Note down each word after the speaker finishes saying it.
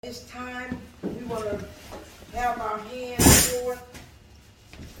This time, we want to have our hands forth,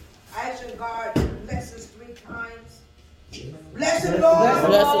 asking God to bless us 3 times. Bless the Lord. Bless the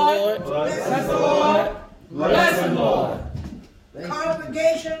Lord. Bless the Lord. Bless the Lord.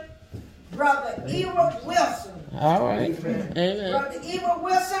 Congregation, Brother Ewart Wilson. All right. Amen. Brother Ewart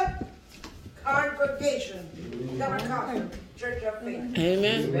Wilson, congregation, Pentecostal Church of Faith.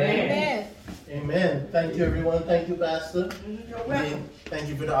 Amen. Amen. Amen. Thank you, everyone. Thank you, Pastor. You're welcome. Thank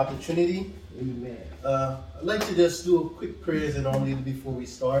you for the opportunity. Amen. I'd like to just do a quick prayers and only before we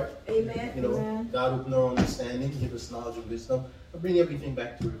start. Amen. You know, Amen. God open our understanding, give us knowledge and wisdom, and bring everything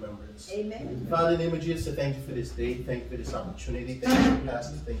back to remembrance. Amen. Father, in the name of Jesus, I thank you for this day. Thank you for this opportunity. Thank you for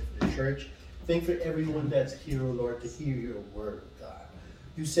Pastor. Thank you for the church. Thank you for everyone that's here, oh Lord, to hear your word, God.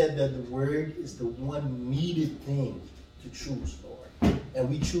 You said that the word is the one needed thing to choose, Lord. And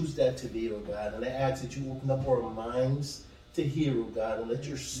we choose that today, oh God. And I ask that you open up our minds to hear, oh God, and let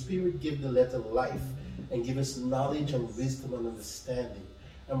your spirit give the letter life and give us knowledge and wisdom and understanding.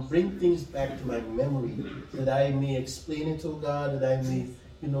 And bring things back to my memory that I may explain it, oh God, that I may,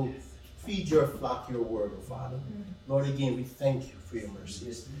 feed your flock your word, oh Father. Lord, again, we thank you for your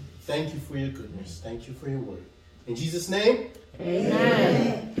mercies. Thank you for your goodness. Thank you for your word. In Jesus' name,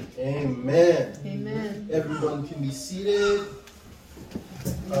 Amen. Amen. Amen. Everyone can be seated.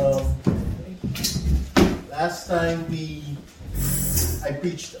 Last time I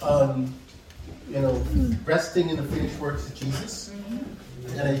preached on, resting in the finished works of Jesus.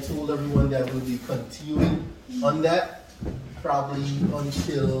 And I told everyone that we'll be continuing on that probably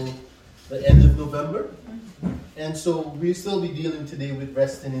until the end of November. And so we'll still be dealing today with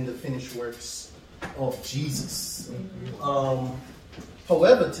resting in the finished works of Jesus.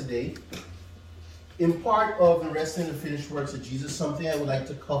 However, today, in part of the resting in the finished works of Jesus, something I would like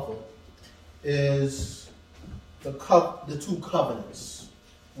to cover is the 2 covenants.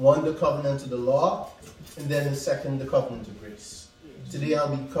 One, the covenant of the law, and then the second, the covenant of grace. Today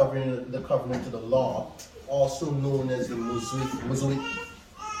I'll be covering the covenant of the law, also known as the Mosaic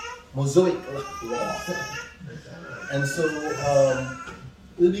law. And so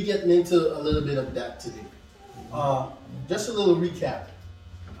we'll be getting into a little bit of that today. Just a little recap.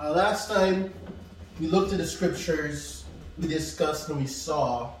 Last time we looked at the scriptures, we discussed and we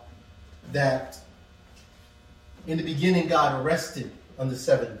saw that in the beginning God rested on the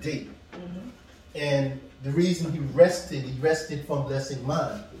 7th day. And the reason he rested from blessing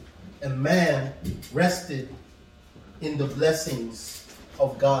man. And man rested in the blessings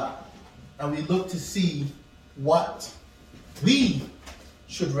of God. And we look to see what we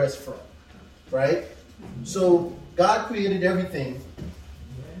should rest from. Right? So God created everything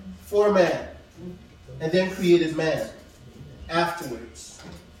for man. And then created man afterwards.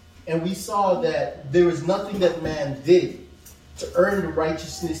 And we saw that there is nothing that man did to earn the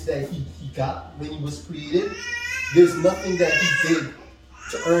righteousness that he got when he was created. There's nothing that he did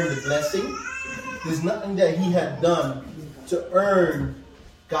to earn the blessing. There's nothing that he had done to earn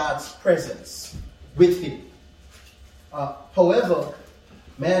God's presence with him. However,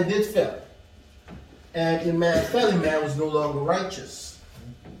 man did fail. And in man failing, man was no longer righteous.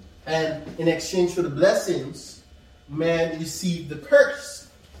 And in exchange for the blessings, man received the curse.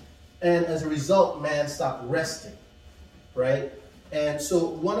 And as a result, man stopped resting. Right? And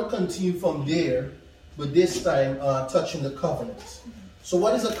so we want to continue from there, but this time touching the covenant. So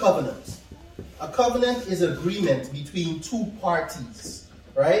what is a covenant? A covenant is an agreement between 2 parties.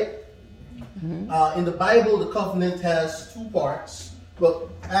 Right? In the Bible, the covenant has 2 parts. Well,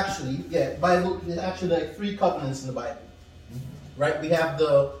 Bible, there's actually like 3 covenants in the Bible. Right? We have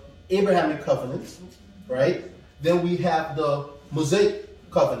the Abrahamic covenant, right? Then we have the Mosaic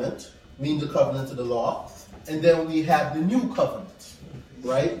Covenant, meaning the covenant of the law. And then we have the new covenant,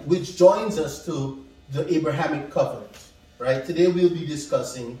 right? Which joins us to the Abrahamic covenant, right? Today we'll be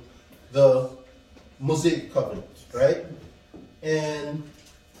discussing the Mosaic covenant, right? And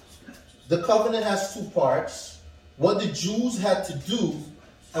the covenant has 2 parts. What the Jews had to do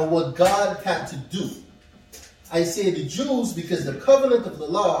and what God had to do. I say the Jews because the covenant of the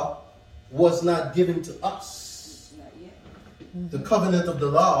law was not given to us. Not yet. The covenant of the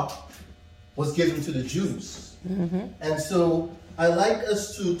law was given to the Jews. And so I like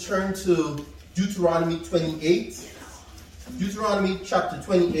us to turn to Deuteronomy 28. Deuteronomy chapter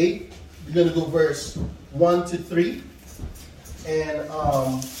 28. We're going to go verse 1 to 3. And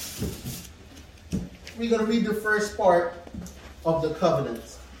we're going to read the first part of the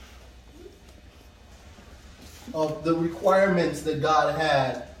covenant. Of the requirements that God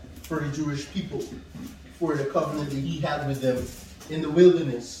had for the Jewish people, for the covenant that he had with them in the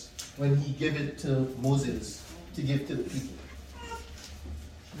wilderness when he gave it to Moses to give to the people.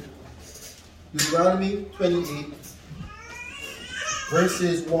 Deuteronomy 28,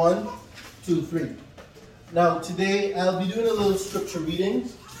 verses 1, 2, 3. Now, today I'll be doing a little scripture reading.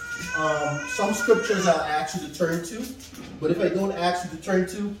 Some scriptures I'll ask you to turn to, but if I don't ask you to turn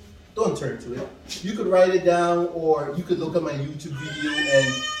to, don't turn to it. You could write it down, or you could look at my YouTube video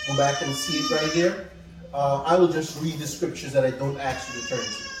and go back and see it right here. I will just read the scriptures that I don't ask you to turn to.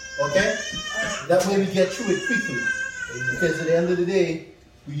 Okay? That way we get through it quickly. Because at the end of the day,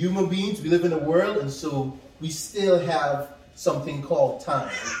 we're human beings, we live in a world, and so we still have something called time.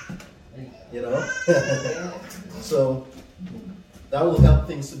 You know? So that will help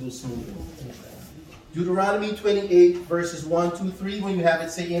things to go smoothly. Deuteronomy 28, verses 1, 2, 3. When you have it,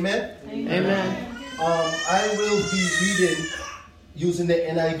 say amen. Amen. I will be reading using the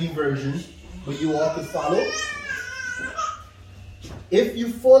NIV version, but you all could follow. If you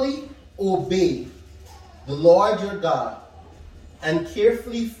fully obey the Lord your God and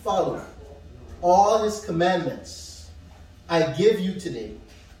carefully follow all his commandments I give you today,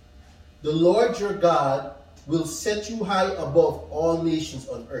 the Lord your God will set you high above all nations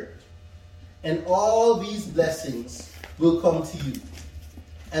on earth. And all these blessings will come to you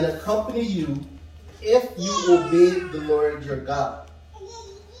and accompany you if you obey the Lord your God.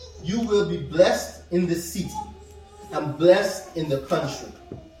 You will be blessed in the city and blessed in the country.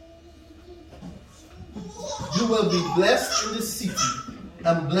 You will be blessed in the city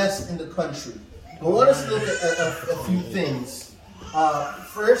and blessed in the country. I want us to look at a few things.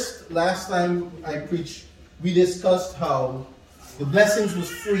 First, last time I preached, we discussed how the blessings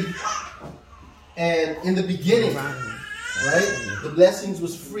was free. And in the beginning, right, the blessings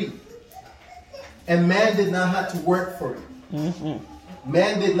was free. And man did not have to work for it. Mm-hmm.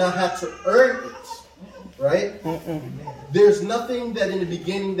 Man did not have to earn it, right? Mm-mm. There's nothing that in the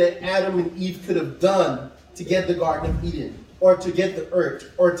beginning that Adam and Eve could have done to get the Garden of Eden, or to get the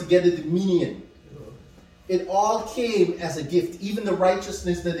earth, or to get the dominion. It all came as a gift. Even the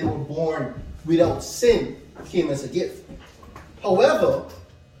righteousness that they were born without sin came as a gift. However,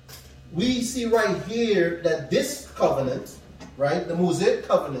 we see right here that this covenant, right, the Mosaic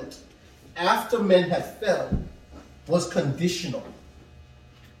Covenant, after men had fell, was conditional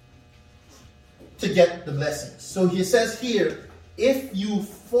to get the blessings. So he says here, if you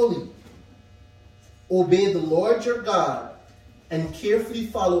fully obey the Lord your God and carefully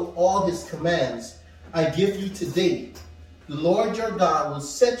follow all his commands I give you today, the Lord your God will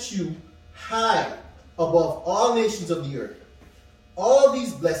set you high above all nations of the earth. All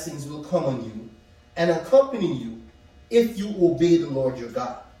these blessings will come on you and accompany you if you obey the Lord your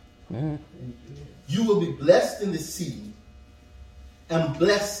God. Mm-hmm. You will be blessed in the city and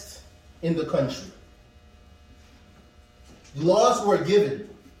blessed in the country. The laws were given,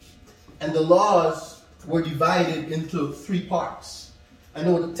 and the laws were divided into 3 parts. I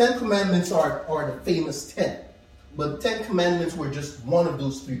know the 10 Commandments are the famous 10, but the 10 Commandments were just one of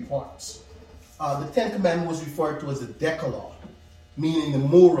those 3 parts. The 10 Commandments was referred to as the Decalogue, meaning the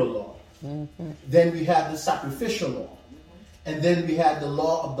moral law. Mm-hmm. Then we had the sacrificial law. And then we had the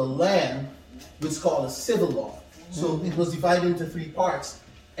law of the land, which is called a civil law. So it was divided into 3 parts.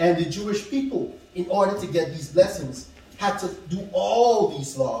 And the Jewish people, in order to get these blessings, had to do all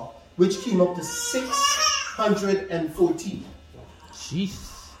these laws, which came up to 614.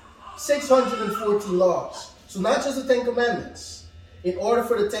 Jesus. 614 laws. So not just the 10 Commandments. In order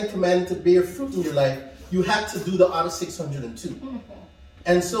for the 10 Commandments to bear fruit in your life, you had to do the other 602.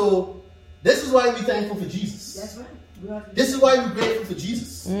 And so, this is why we're thankful for Jesus. That's right. This is why we're grateful for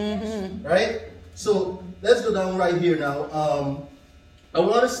Jesus. Mm-hmm. Right? So, let's go down right here now. I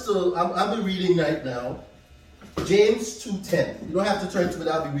want us to, I'll be reading right now, James 2:10. You don't have to turn to it,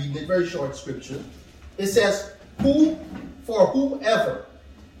 I'll be reading it. Very short scripture. It says, for whoever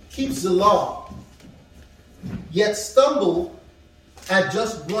keeps the law, yet stumble at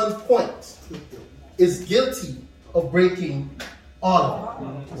just one point, is guilty of breaking all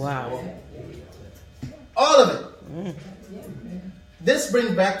of it. Wow. All of it. This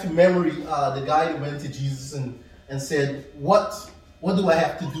brings back to memory the guy who went to Jesus and said, what do I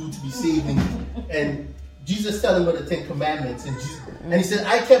have to do to be saved? And Jesus told him about the 10 Commandments. And he said,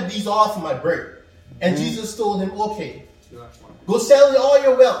 I kept these all from my birth. And Jesus told him, okay, go sell all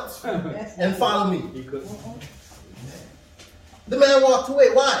your wealth and follow me. The man walked away.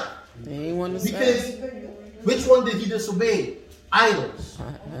 Why? Because which one did he disobey? Idols.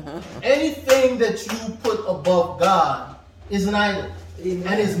 Anything that you put above God is an idol. And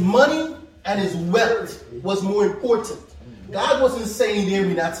his money and his wealth was more important. God wasn't saying there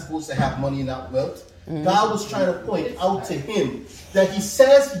we're not supposed to have money and not wealth. God was trying to point out to him that he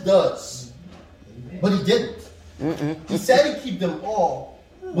says he does, but he didn't. He said he'd keep them all,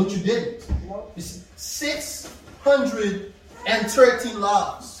 But you didn't. It's 613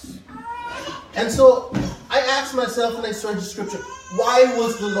 laws. And so I asked myself when I searched the scripture, why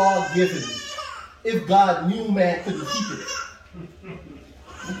was the law given if God knew man couldn't keep it?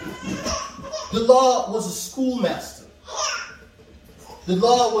 The law was a schoolmaster. The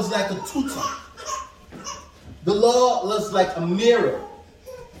law was like a tutor. The law was like a mirror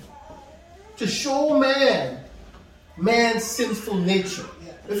to show man's sinful nature.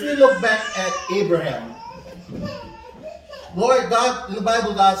 If you look back at Abraham, Lord God, in the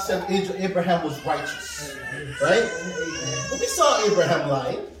Bible, God said Abraham was righteous. Right? But we saw Abraham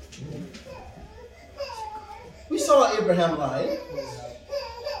lying. We saw Abraham lying.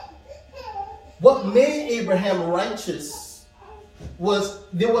 What made Abraham righteous was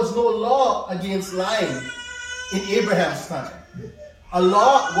there was no law against lying in Abraham's time. A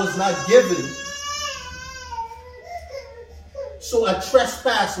law was not given, so a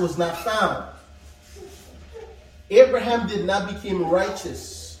trespass was not found. Abraham did not become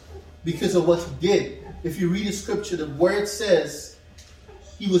righteous because of what he did. If you read the scripture, the word says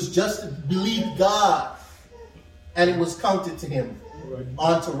he was just believed God, and it was counted to him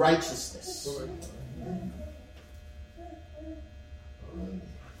unto righteousness.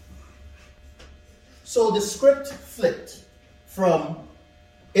 So the script flipped from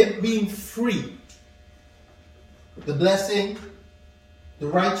it being free, the blessing, the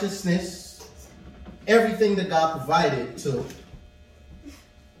righteousness, everything that God provided, to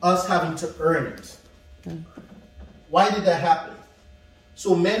us having to earn it. Why did that happen?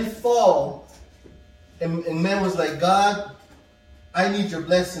 So men fall, and man was like, God, I need your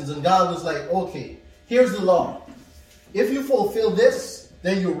blessings. And God was like, okay, here's the law. If you fulfill this,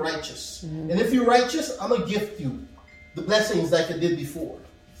 then you're righteous. And if you're righteous, I'm going to gift you the blessings like I did before.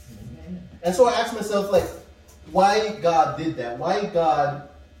 And so I asked myself, like, why God did that? Why God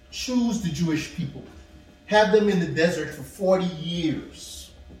choose the Jewish people, have them in the desert for 40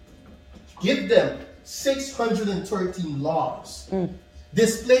 years, give them 613 laws,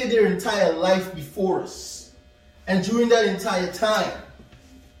 display their entire life before us. And during that entire time,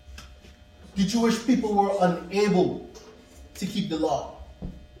 the Jewish people were unable to keep the law.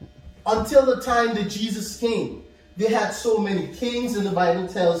 Until the time that Jesus came, they had so many kings, and the Bible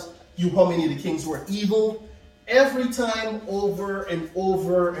tells you how many of the kings were evil. Every time, over and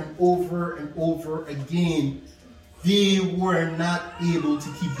over and over and over again, they were not able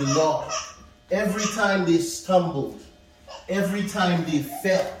to keep the law. Every time they stumbled, every time they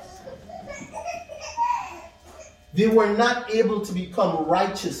fell, they were not able to become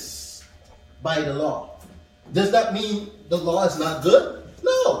righteous by the law. Does that mean the law is not good?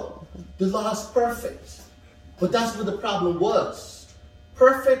 No. The law is perfect. But that's what the problem was.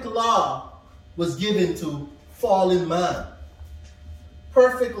 Perfect law was given to fallen man.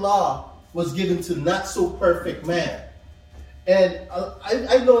 Perfect law was given to not so perfect man. And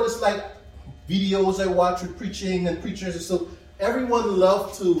I noticed, like, videos I watch with preaching and preachers and so everyone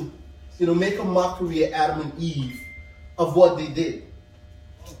loved to, make a mockery of Adam and Eve of what they did.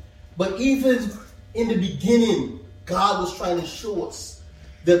 But even in the beginning, God was trying to show us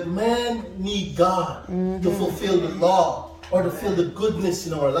that man need God to fulfill the law or to fulfill the goodness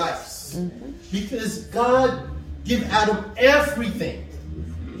in our lives. Because God gave Adam everything.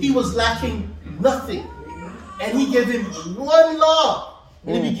 He was lacking nothing. And he gave him one law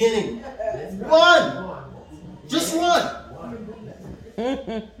in the beginning. One. Just one.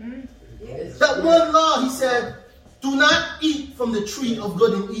 That one law, he said, do not eat from the tree of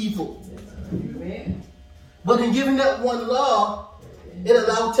good and evil. But in giving that one law, it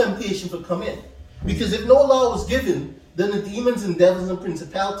allowed temptation to come in. Because if no law was given, then the demons and devils and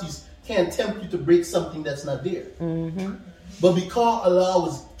principalities can't tempt you to break something that's not there. But because a law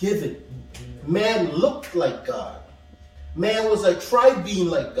was given, man looked like God. Man was like, tried being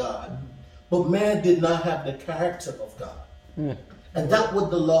like God. But man did not have the character of God. And that's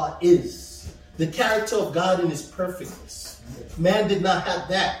what the law is. The character of God in his perfectness. Man did not have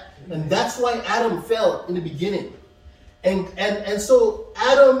that. And that's why Adam fell in the beginning. And so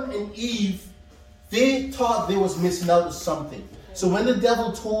Adam and Eve, they thought they was missing out on something. So when the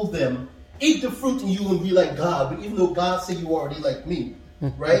devil told them, eat the fruit and you will be like God, but even though God said you already like me,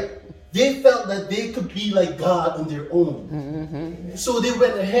 right? They felt that they could be like God on their own. So they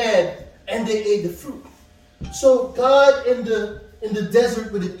went ahead and they ate the fruit. So God in the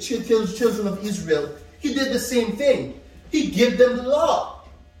desert with the children of Israel, he did the same thing. He gave them the law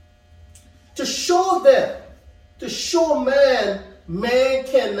to show them, to show man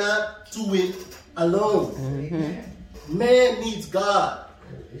cannot do it alone. Man needs God.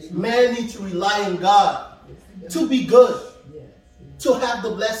 Man needs to rely on God to be good, to have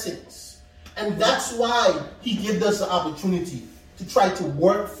the blessings. And that's why he gives us the opportunity to try to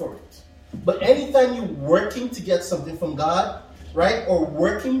work for it. But anytime you're working to get something from God, right, or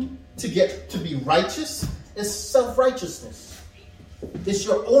working to be righteous, it's self-righteousness. It's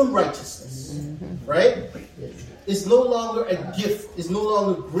your own righteousness, right? It's no longer a gift. It's no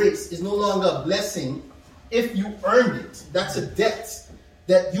longer grace. It's no longer a blessing if you earned it. That's a debt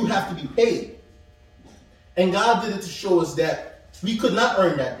that you have to be paid. And God did it to show us that we could not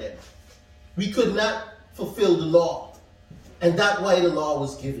earn that debt. We could not fulfill the law. And that's why the law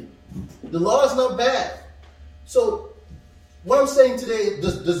was given. The law is not bad. So what I'm saying today,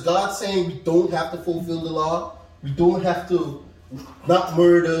 does God saying we don't have to fulfill the law? We don't have to not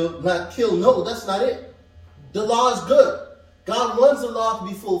murder, not kill? No, that's not it. The law is good. God wants the law to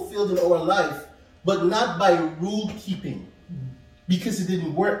be fulfilled in our life, but not by rule keeping, because it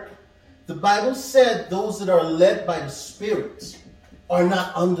didn't work. The Bible said those that are led by the Spirit are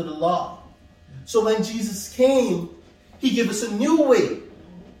not under the law. So when Jesus came, he gave us a new way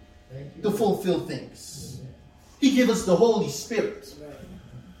to fulfill things. He gave us the Holy Spirit.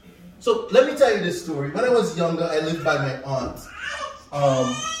 So let me tell you this story. When I was younger, I lived by my aunt.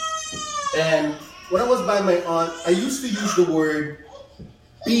 And when I was by my aunt, I used to use the word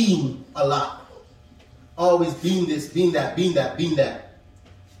being a lot. Always being this, being that, being that, being that.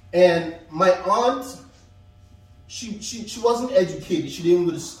 And my aunt, she wasn't educated. She didn't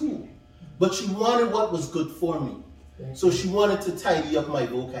go to school. But she wanted what was good for me. So she wanted to tidy up my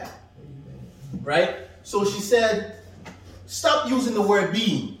vocab. Right? So she said, stop using the word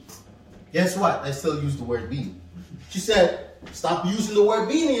being. Guess what? I still use the word being. She said, stop using the word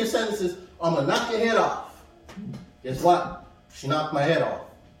being in your sentences. I'm going to knock your head off. Guess what? She knocked my head off.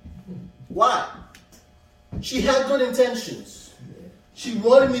 Why? She had good intentions. She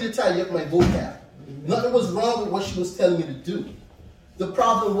wanted me to tidy up my vocab. Nothing was wrong with what she was telling me to do. The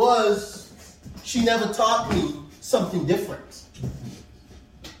problem was, she never taught me something different.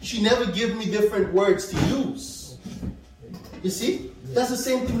 She never gave me different words to use. You see? That's the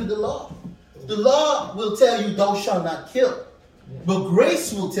same thing with the law. The law will tell you, thou shalt not kill. But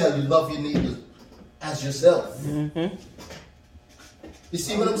grace will tell you, love your neighbor as yourself. Mm-hmm. You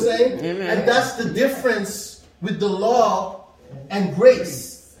see what I'm saying? Amen. And that's the difference with the law and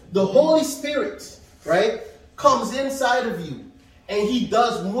grace. The Holy Spirit, right, comes inside of you. And he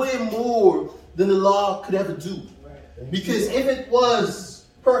does way more than the law could ever do. Because if it was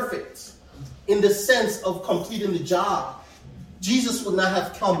perfect in the sense of completing the job, Jesus would not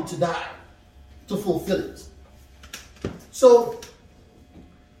have come to die to fulfill it. So,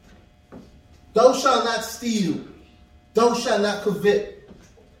 thou shalt not steal, thou shalt not covet.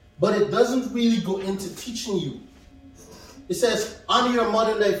 But it doesn't really go into teaching you. It says, honor your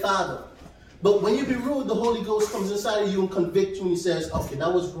mother and thy father. But when you be rude, the Holy Ghost comes inside of you and convicts you and he says, okay,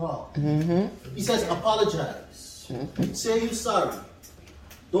 that was wrong. Mm-hmm. He says, apologize. Mm-hmm. Say you're sorry.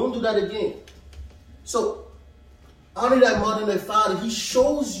 Don't do that again. So, honor thy mother and thy father. He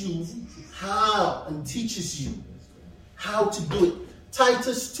shows you how and teaches you how to do it.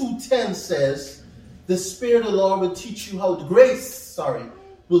 Titus 2:10 says, the Spirit of the Lord will teach you how to,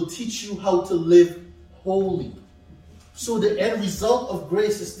 will teach you how to live holy. So the end result of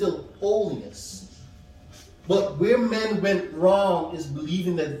grace is still holiness. But where men went wrong is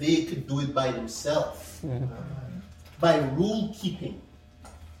believing that they could do it by themselves. Mm-hmm. By rule keeping.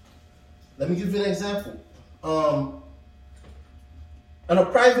 Let me give you an example. On a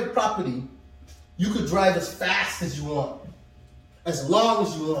private property, you could drive as fast as you want. As long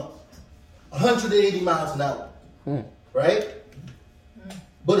as you want. 180 miles an hour. Right?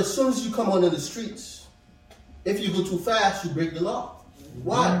 But as soon as you come onto the streets, if you go too fast, you break the law.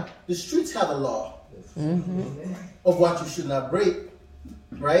 Why? The streets have a law of what you should not break,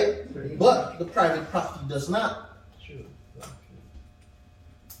 right? But the private property does not.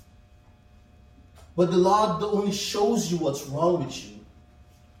 But the law only shows you what's wrong with you,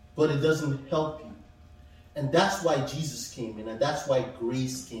 but it doesn't help you. And that's why Jesus came in, and that's why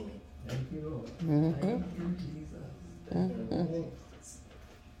grace came in. Thank you, Lord. Thank you, Jesus. Thank you.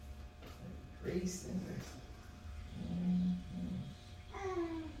 Grace and mercy.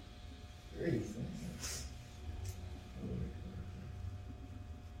 Grace and mercy.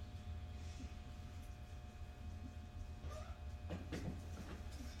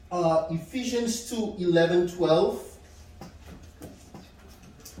 Ephesians 2:11-12.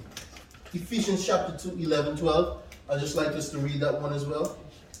 Ephesians chapter 2:11-12. I'd just like us to read that one as well.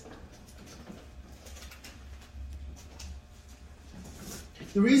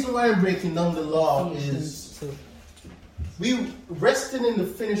 The reason why I'm breaking down the law is we resting in the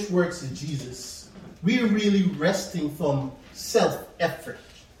finished works of Jesus. We're really resting from self self-effort,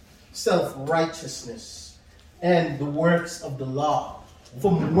 self-righteousness, and the works of the law,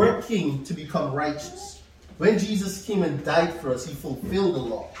 from working to become righteous. When Jesus came and died for us, he fulfilled the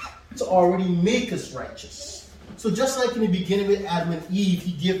law to already make us righteous. So just like in the beginning with Adam and Eve,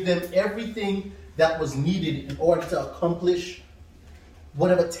 he gave them everything that was needed in order to accomplish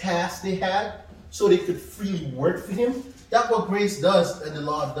whatever task they had, so they could freely work for him. That's what grace does and the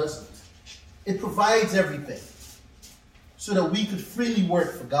law doesn't. It provides everything so that we could freely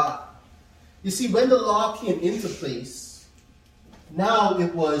work for God. You see, when the law came into place, now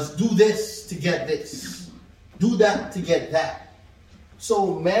it was do this to get this, do that to get that.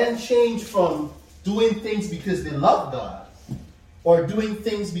 So man changed from doing things because they love God or doing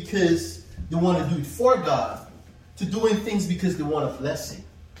things because they want to do it for God to doing things because they want a blessing.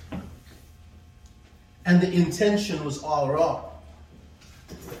 And the intention was all wrong.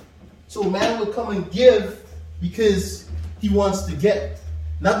 So man would come and give because he wants to get,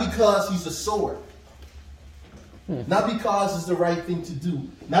 not because he's a sower, not because it's the right thing to do,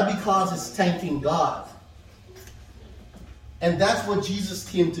 not because it's thanking God. And that's what Jesus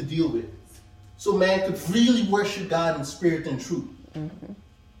came to deal with. So man could really worship God in spirit and truth.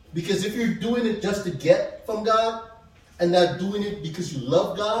 Because if you're doing it just to get from God and not doing it because you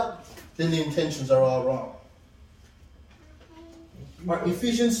love God, then the intentions are all wrong. Our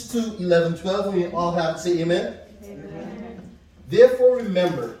Ephesians 2, 11, 12, we all have to say amen. Amen. Therefore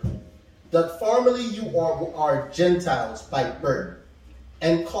remember that formerly you are Gentiles by birth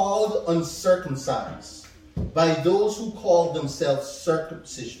and called uncircumcised by those who call themselves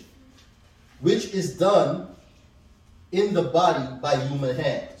circumcision, which is done in the body by human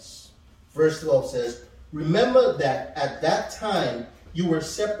hands. Verse 12 says, remember that at that time you were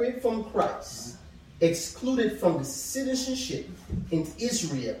separate from Christ, excluded from the citizenship in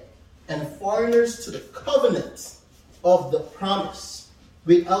Israel, and foreigners to the covenant of the promise,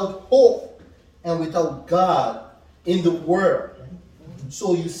 without hope and without God in the world.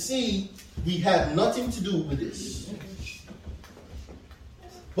 So you see, we had nothing to do with this.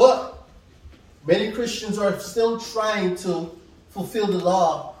 But many Christians are still trying to fulfill the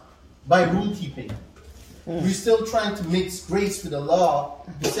law by rule keeping. We're still trying to mix grace with the law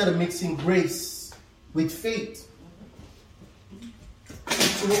instead of mixing grace with faith.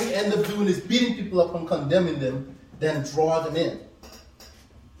 So what we end up doing is beating people up and condemning them, then draw them in.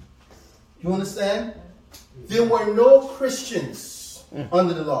 You understand? There were no Christians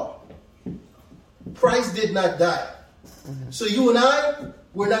under the law. Christ did not die. So you and I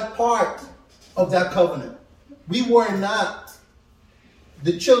were not part of that covenant. We were not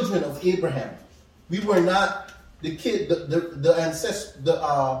the children of Abraham. We were not the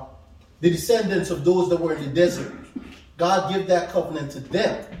descendants of those that were in the desert. God gave that covenant to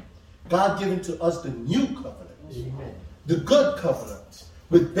them. God given to us the new covenant. Amen. The good covenant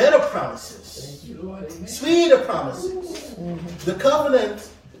with better promises. Thank you, Lord. Sweeter promises. The covenant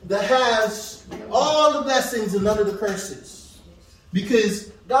that has all the blessings and none of the curses.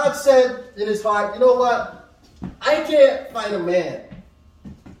 Because God said in his heart, you know what? I can't find a man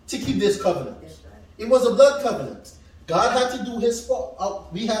to keep this covenant. It was a blood covenant. God had to do his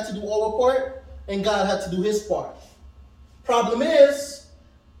part. We had to do our part, and God had to do his part. Problem is,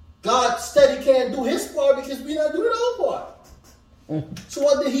 God said he can't do his part because we're not doing our part. So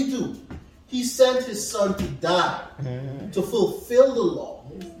what did he do? He sent his son to die to fulfill the law,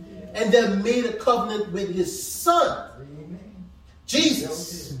 and then made a covenant with his son,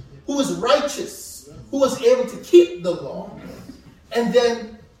 Jesus, who was righteous, who was able to keep the law, and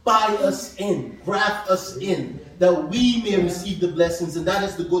then buy us in, graft us in, that we may receive the blessings. And that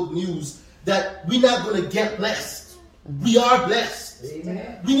is the good news, that we're not going to get blessed. We are blessed.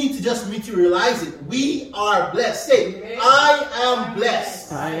 Amen. We need to just materialize it. We are blessed. Say, amen. I am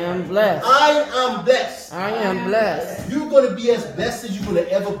blessed. I am blessed. I am blessed. I am blessed. You're going to be as blessed as you're going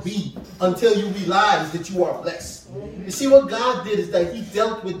to ever be until you realize that you are blessed. You see, what God did is that he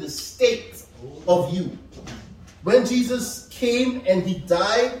dealt with the state of you. When Jesus came and he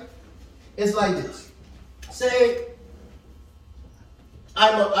died, it's like this. Say,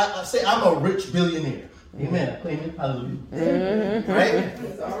 I'm a rich billionaire. Amen. Claim it. Hallelujah. Right?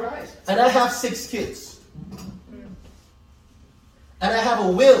 That's all right. And I have 6 kids. And I have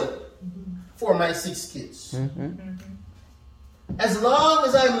a will for my 6 kids. As long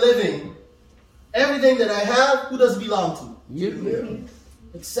as I'm living, everything that I have, who does it belong to? You.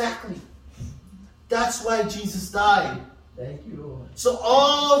 Exactly. That's why Jesus died. Thank you, Lord. So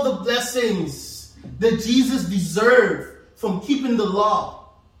all the blessings that Jesus deserved from keeping the law,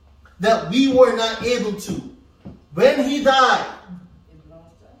 that we were not able to, when he died,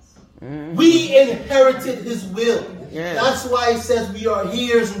 we inherited his will. Yeah. That's why it says we are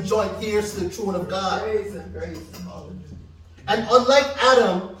heirs and joint heirs to the throne of God. And unlike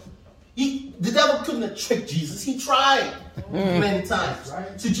Adam, the devil couldn't have tricked Jesus. He tried many times.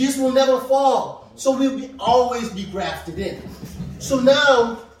 So Jesus will never fall. So we'll always be grafted in. So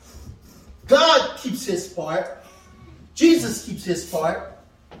now, God keeps his part. Jesus keeps his part.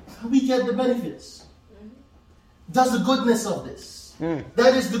 And we get the benefits. That's the goodness of this.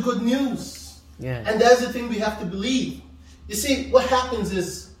 That is the good news. Yeah. And that's the thing we have to believe. You see, what happens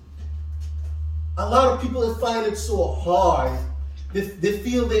is, a lot of people find it so hard. They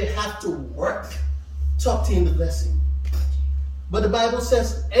feel they have to work to obtain the blessing. But the Bible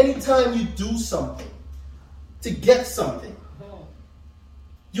says, anytime you do something to get something,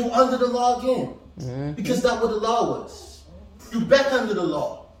 you're under the law again. Because that's what the law was. You're back under the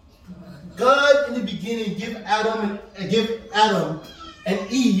law. God in the beginning gave Adam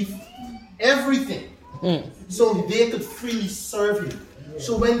and Eve everything. So they could freely serve him.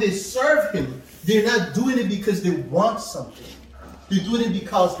 So when they serve him, they're not doing it because they want something. They're doing it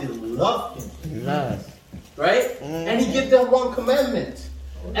because they love him. Love. Right? And he gave them one commandment.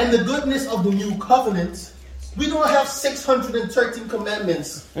 And the goodness of the new covenant, we don't have 613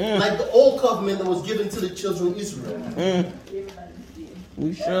 commandments like the old covenant that was given to the children of Israel.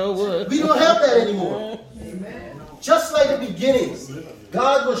 We sure would. We don't have that anymore. Just like the beginning,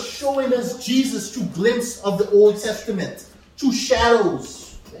 God was showing us Jesus through glimpse of the Old Testament, through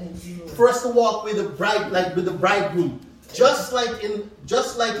shadows, for us to walk with the bridegroom. Just like in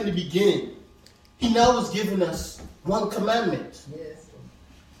the beginning, he now is giving us one commandment.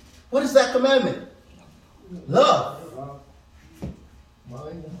 What is that commandment? Love.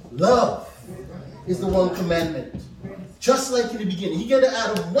 Love is the one commandment. Just like in the beginning, he gave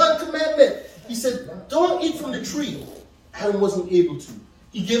Adam one commandment. He said, don't eat from the tree. Adam wasn't able to.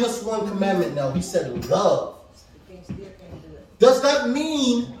 He gave us one commandment now. He said, love. Does that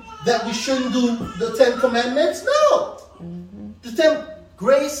mean that we shouldn't do the 10 commandments? No. The 10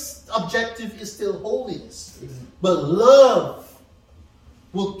 grace objective is still holiness. But love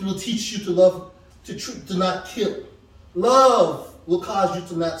will teach you to love, to not kill. Love will cause you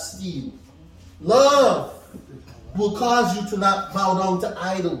to not steal. Love will cause you to not bow down to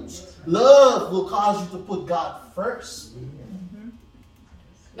idols. Love will cause you to put God first.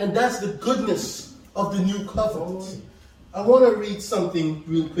 And that's the goodness of the new covenant. I want to read something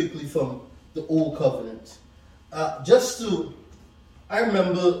real quickly from the old covenant. I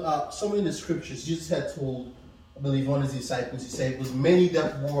remember somewhere in the scriptures, Jesus had told, I believe, one of his disciples, he said, it was many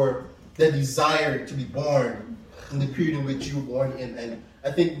that desired to be born in the period in which you were born in. And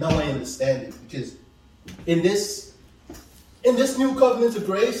I think now I understand it, because in this new covenant of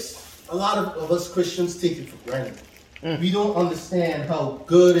grace, a lot of us Christians take it for granted. We don't understand how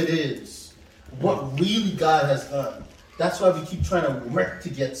good it is, what really God has done. That's why we keep trying to work to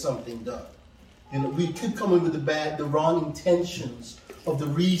get something done. You know, we keep coming with the wrong intentions of the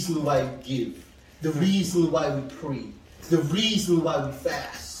reason why we give, the reason why we pray, the reason why we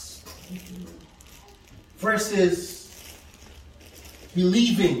fast. Versus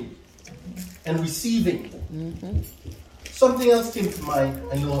believing and receiving. Something else came to mind.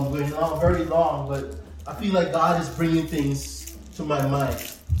 I know I'm going on very long, but I feel like God is bringing things to my mind.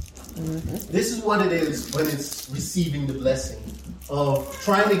 This is what it is when it's receiving the blessing of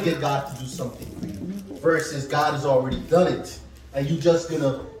trying to get God to do something for you versus God has already done it and you're just going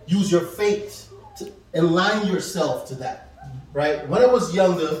to use your faith to align yourself to that, right? When I was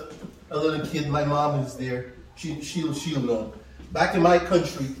younger, a little kid, my mom is there. She'll know. Back in my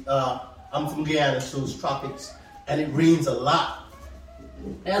country, I'm from Guyana, so it's tropics, and it rains a lot.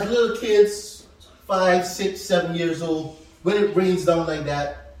 As little kids, 5, 6, 7 years old, when it rains down like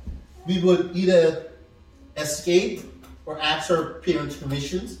that, we would either escape or ask our parents'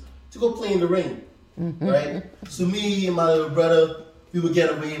 permissions to go play in the rain, right? So me and my little brother, we would get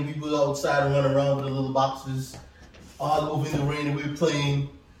away and we would go outside and run around with the little boxes all over in the rain, and we were playing.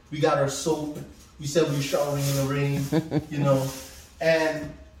 We got our soap. We said we were showering in the rain, you know.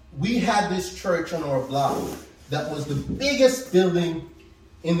 And we had this church on our block that was the biggest building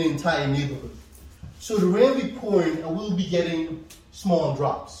in the entire neighborhood. So the rain would be pouring and we'll be getting small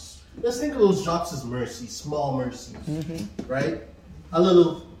drops. Let's think of those drops as mercy, small mercies, right? A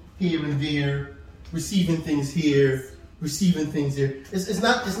little here and there, receiving things here, receiving things there. It's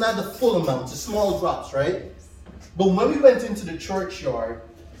not the full amount, it's small drops, right? But when we went into the churchyard,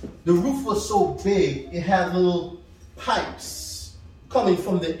 the roof was so big, it had little pipes coming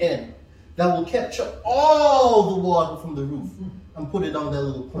from the end that will capture all the water from the roof and put it on their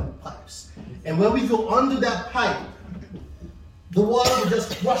little pipes. And when we go under that pipe, the water will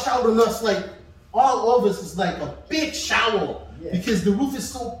just rush out on us like all over us is like a big shower because the roof is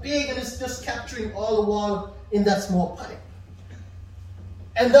so big and it's just capturing all the water in that small pipe.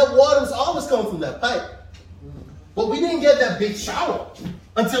 And that water was always coming from that pipe. But we didn't get that big shower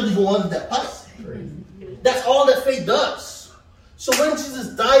until we go under that pipe. That's all that faith does. So when Jesus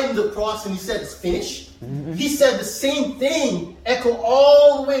died on the cross and he said it's finished, he said the same thing, echo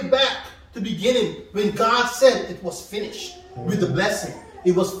all the way back to the beginning when God said it was finished with the blessing.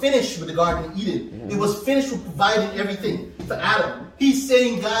 It was finished with the Garden of Eden. It was finished with providing everything for Adam. He's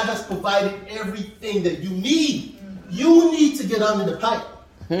saying God has provided everything that you need. You need to get under the pipe.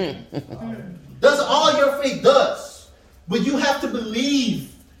 That's all your faith does. But you have to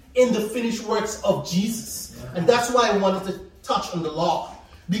believe in the finished works of Jesus. And that's why I wanted to touch on the law.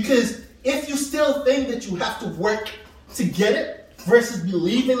 Because if you still think that you have to work to get it versus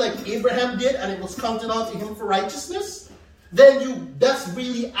believing like Abraham did and it was counted out to him for righteousness, then that's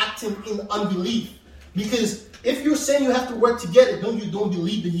really acting in unbelief. Because if you're saying you have to work to get it, then you don't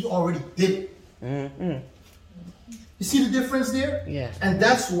believe that you already did it. Mm-hmm. You see the difference there? Yeah. And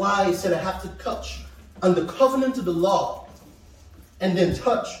that's why I said I have to touch on the covenant of the law and then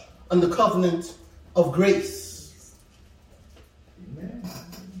touch on the covenant of grace. Amen.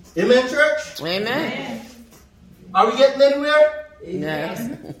 Amen, church? Amen. Are we getting anywhere? Yes.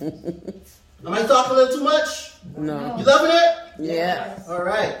 Am I talking a little too much? No. You loving it? Yes. All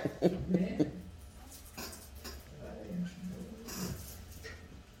right.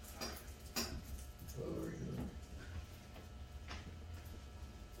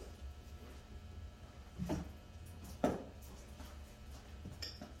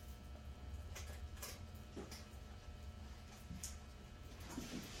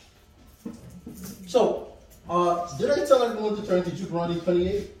 So, did I tell everyone to turn to Deuteronomy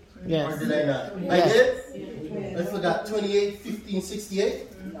 28? Yes. Or did I not? Yes. I did? I forgot 28, 15,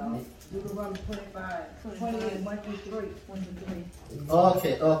 68? No. Deuteronomy 25. 28, 1 through 3.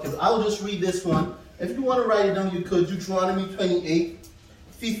 Okay. I'll just read this one. If you want to write it down, you could. Deuteronomy 28,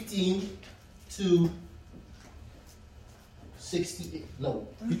 15 to 68. No,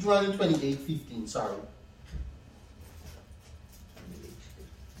 Deuteronomy 28, 15, sorry.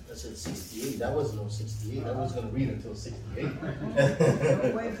 I said 68. That wasn't no 68. I was going to read until 68.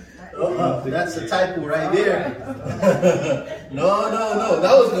 That's a typo right there. No.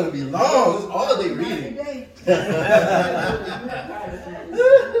 That was going to be long. It's all day reading.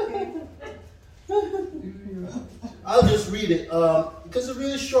 I'll just read it because it's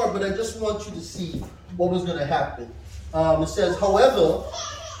really short, but I just want you to see what was going to happen. It says, however,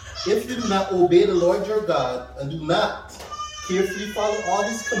 if you do not obey the Lord your God and do not carefully follow all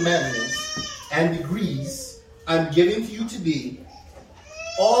these commandments and decrees I'm giving to you today,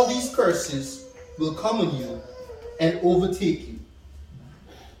 all these curses will come on you and overtake you.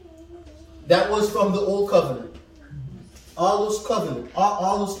 That was from the old covenant. All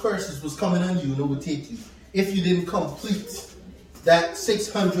those curses was coming on you and overtake you if you didn't complete that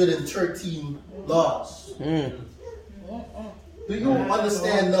 613 laws. Do you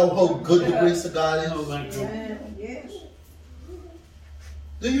understand now how good the grace of God is? Yes.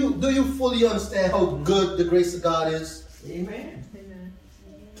 Do you fully understand how good the grace of God is? Amen.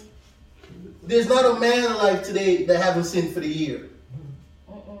 There's not a man alive today that haven't sinned for the year.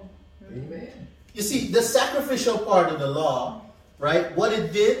 Amen. You see, the sacrificial part of the law, right? What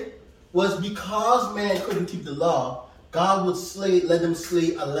it did was because man couldn't keep the law, God would let them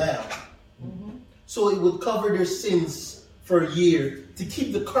slay a lamb. So it would cover their sins for a year to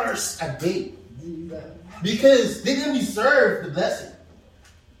keep the curse at bay. Because they didn't deserve the blessing.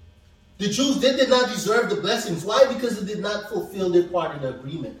 The Jews, they did not deserve the blessings. Why? Because they did not fulfill their part of the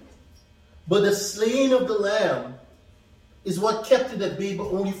agreement. But the slaying of the lamb is what kept it at bay,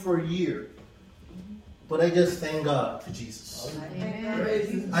 but only for a year. But I just thank God for Jesus.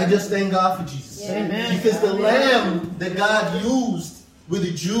 Amen. I just thank God for Jesus. Amen. Because the lamb that God used with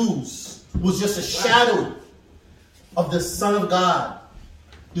the Jews was just a shadow of the Son of God,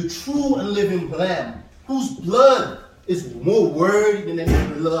 the true and living lamb, whose blood is more worthy than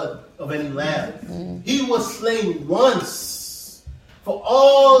any blood of any lamb. He was slain once for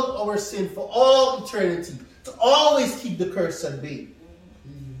all our sin, for all eternity, to always keep the curse at bay.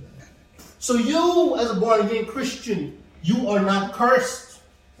 So you, as a born-again Christian, you are not cursed.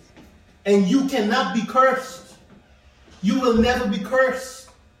 And you cannot be cursed. You will never be cursed.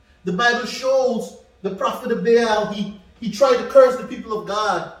 The Bible shows the prophet of Baal, he tried to curse the people of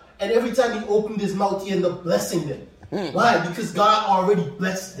God, and every time he opened his mouth, he ended up blessing them. Why? Because God already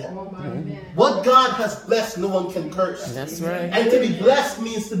blessed them. What God has blessed, no one can curse. That's right. And to be blessed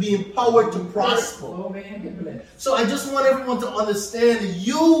means to be empowered to prosper. So I just want everyone to understand that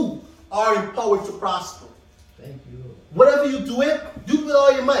you are empowered to prosper. Thank you, Lord. Whatever you do with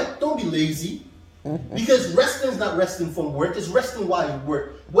all your might. Don't be lazy. Because resting is not resting from work. It's resting while you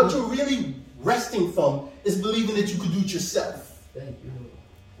work. What you're really resting from is believing that you could do it yourself. Thank you, Lord.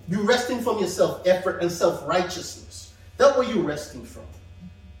 You're resting from your self-effort and self-righteousness. That's what you're resting from.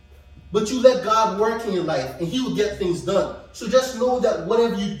 But you let God work in your life and he will get things done. So just know that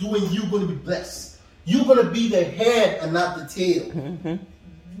whatever you're doing, you're going to be blessed. You're going to be the head and not the tail.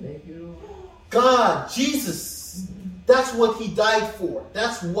 Thank you, Lord. God, Jesus, that's what he died for.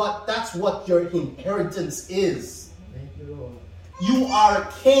 That's what your inheritance is. Thank you, Lord. You are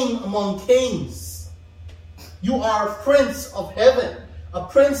a king among kings. You are a prince of heaven, a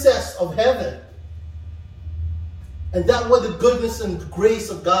princess of heaven. And that's what the goodness and grace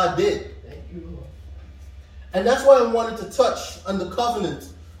of God did. Thank you, Lord. And that's why I wanted to touch on the covenant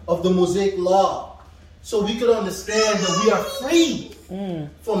of the Mosaic law. So we could understand that we are free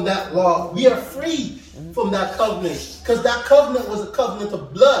from that law. We are free from that covenant. Because that covenant was a covenant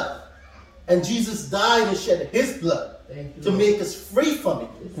of blood. And Jesus died and shed his blood to make us free from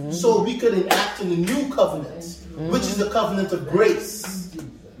it. So we could enact in the new covenant, which is the covenant of grace.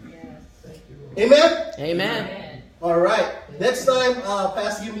 Amen? Amen. All right. Next time,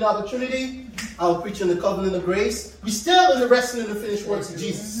 Pastor, give me the opportunity. I'll preach on the covenant of grace. We're still in the resting and the finished works of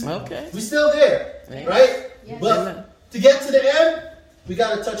Jesus. Okay. We're still there, right? Yes. But to get to the end, we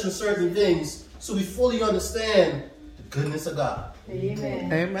got to touch on certain things so we fully understand the goodness of God.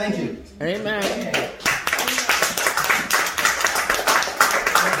 Amen. Amen. Thank you. Amen.